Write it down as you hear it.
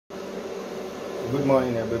Good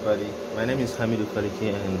morning, everybody. My name is Felicity,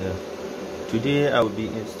 and today I will be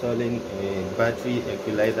installing a battery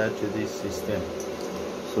equalizer to this system.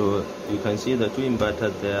 So you can see the two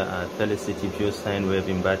inverters there are Felicity pure sine wave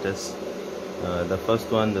inverters. The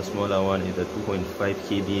first one, the smaller one, is a 2.5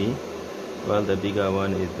 kVA, while the bigger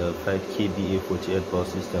one is the 5 kVA 48 volt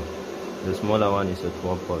system. The smaller one is a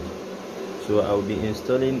 12 volt. So I will be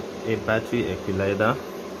installing a battery equalizer.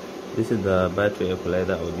 This is the battery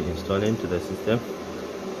equalizer I will be installing to the system.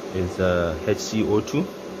 It's HC02.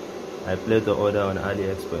 I placed the order on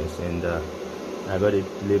AliExpress and I got it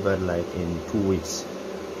delivered like in 2 weeks.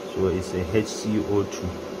 So it's a HC02.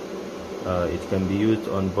 It can be used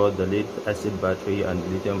on both the lead acid battery and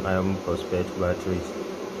lithium ion phosphate batteries.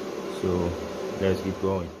 So let's keep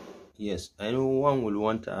going. Yes, I know one will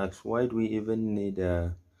want to ask, why do we even need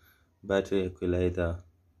a battery equalizer?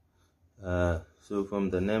 So from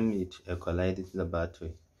the name, it equalizes the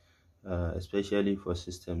battery, especially for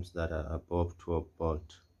systems that are above 12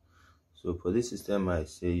 volt. So for this system, I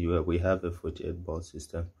say we have a 48 volt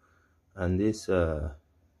system, and this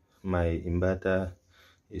my inverter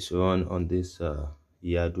is run on this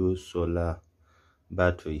Yado solar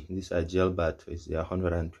battery. These are gel batteries. They are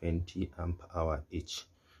 120 amp hour each.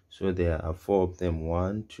 So there are 4 of them,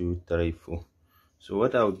 1, 2, 3, 4. So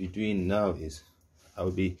what I will be doing now is I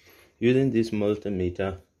will be using this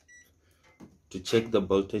multimeter to check the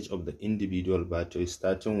voltage of the individual battery,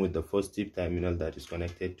 starting with the positive terminal that is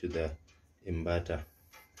connected to the inverter.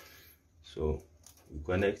 So we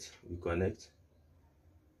connect.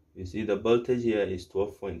 You see the voltage here is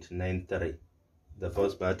 12.93, the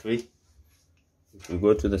first battery. If we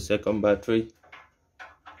go to the second battery,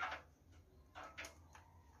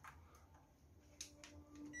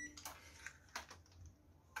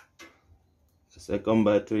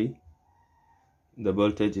 the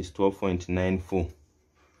voltage is 12.94.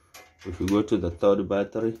 If we go to the third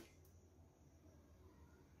battery,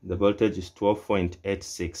 the voltage is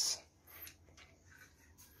 12.86.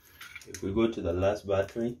 If we go to the last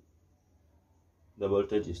battery, the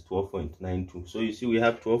voltage is 12.92. So you see we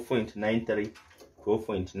have 12.93,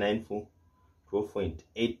 12.94,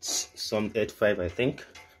 12.85 I think.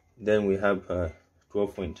 Then we have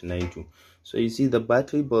 12.92. So you see the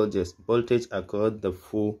battery voltage across the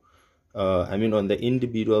four on the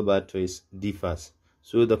individual batteries differs.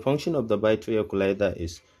 So the function of the battery equalizer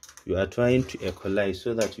is you are trying to equalize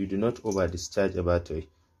so that you do not over discharge a battery.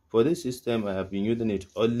 For this system, I have been using it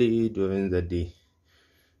only during the day.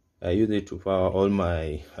 I use it to power all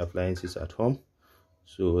my appliances at home.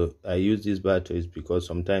 So I use these batteries because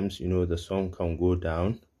sometimes the sun can go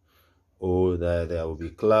down or there will be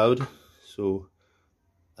cloud. So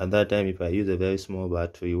at that time, if I use a very small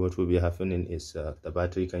battery, what will be happening is the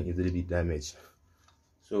battery can easily be damaged.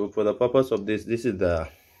 So for the purpose of this is the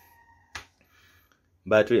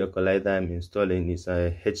battery equalizer I'm installing. Is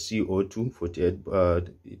a HC02 48.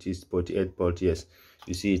 It is 48 volt. Yes,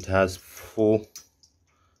 you see it has 4,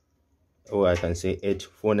 or I can say 8,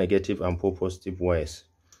 4 negative and 4 positive wires.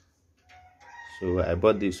 So I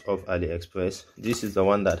bought this off AliExpress. This is the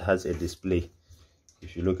one that has a display.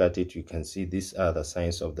 If you look at it, you can see these are the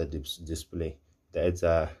signs of the display. There's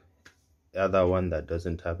the other one that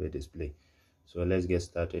doesn't have a display. So let's get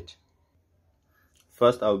started.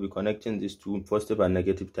 First, I'll be connecting these two positive and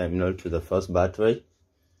negative terminal to the first battery.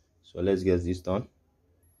 So let's get this done.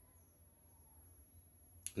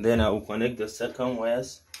 Then I will connect the second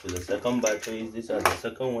wires to the second battery. These are the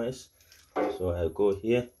second wires. So I go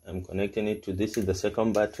here, I'm connecting it to this is the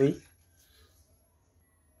second battery.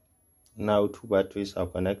 Now 2 batteries are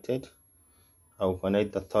connected. I will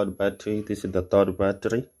connect the third battery. This is the third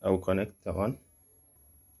battery. I will connect the one.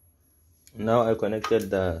 Now I connected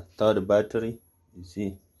the third battery. You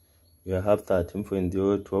see, you have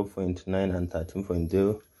 13.0, 12.9, and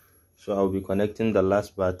 13.0. So I will be connecting the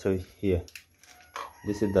last battery here.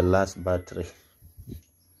 This is the last battery.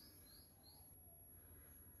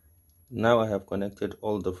 Now I have connected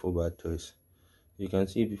all the 4 batteries. You can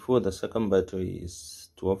see before the second battery is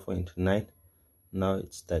 12.9. Now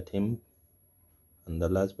it's 13. And the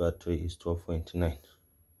last battery is 12.9.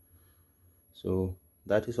 So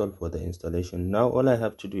that is all for the installation. Now all I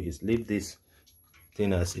have to do is leave this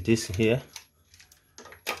thing as it is here.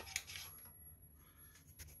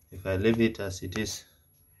 If I leave it as it is,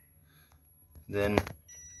 then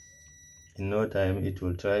in no time it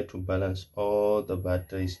will try to balance all the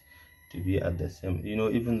batteries to be at the same,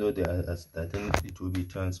 even though they are at 13, it will be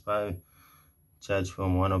transferring charge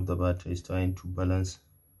from one of the batteries, trying to balance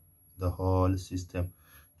the whole system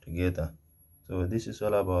together. So this is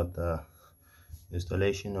all about the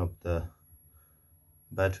installation of the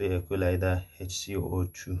battery equalizer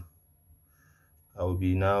HC02. I'll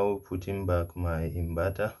be now putting back my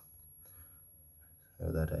inverter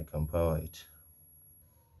so that I can power it.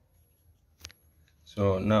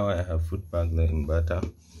 So now I have put back the inverter,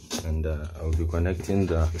 and I'll be connecting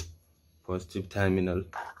the positive terminal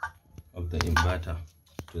of the inverter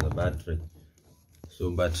to the battery.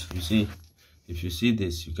 So, but you see, if you see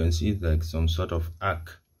this, you can see like some sort of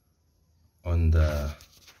arc on the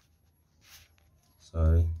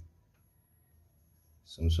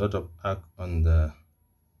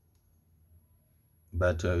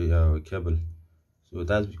battery cable. So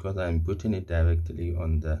that's because I'm putting it directly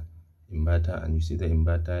on the inverter, and you see the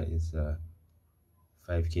inverter is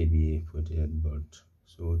 5 kVA 48 volt.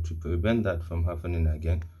 So to prevent that from happening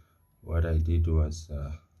again, what I did was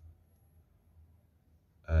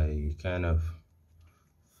I kind of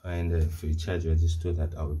find a free charge resistor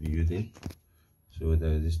that I will be using. So the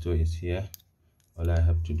resistor is here. All I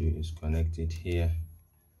have to do is connect it here,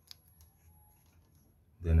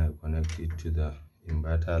 then I connect it to the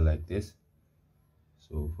inverter like this.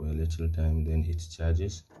 So for a little time, then it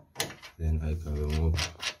charges, then I can remove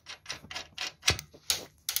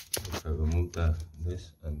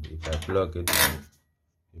this, and if I plug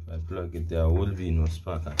it, there will be no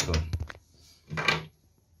spark at all.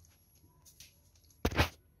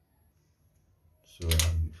 So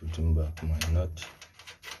I'll be putting back my nut.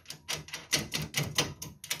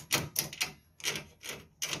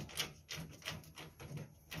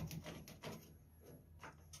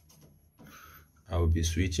 I will be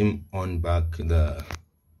switching on back the,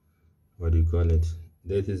 what do you call it?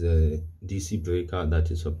 That is a DC breaker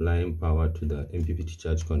that is supplying power to the MPPT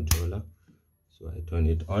charge controller. So I turn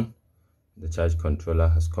it on. The charge controller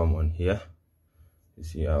has come on here. You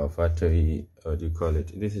see our factory, what do you call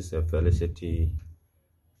it? This is a Felicity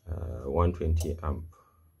 120 amp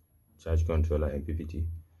charge controller MPPT.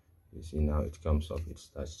 You see now it comes up, it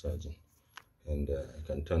starts charging, and I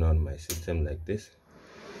can turn on my system like this.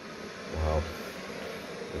 Wow,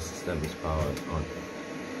 the system is powered on.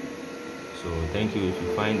 So thank you. If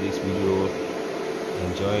you find this video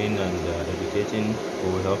enjoying and educating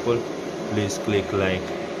or helpful, please click like,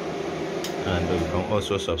 and you can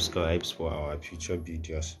also subscribe for our future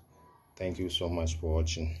videos. Thank you so much for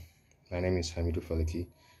watching. My name is Felicity.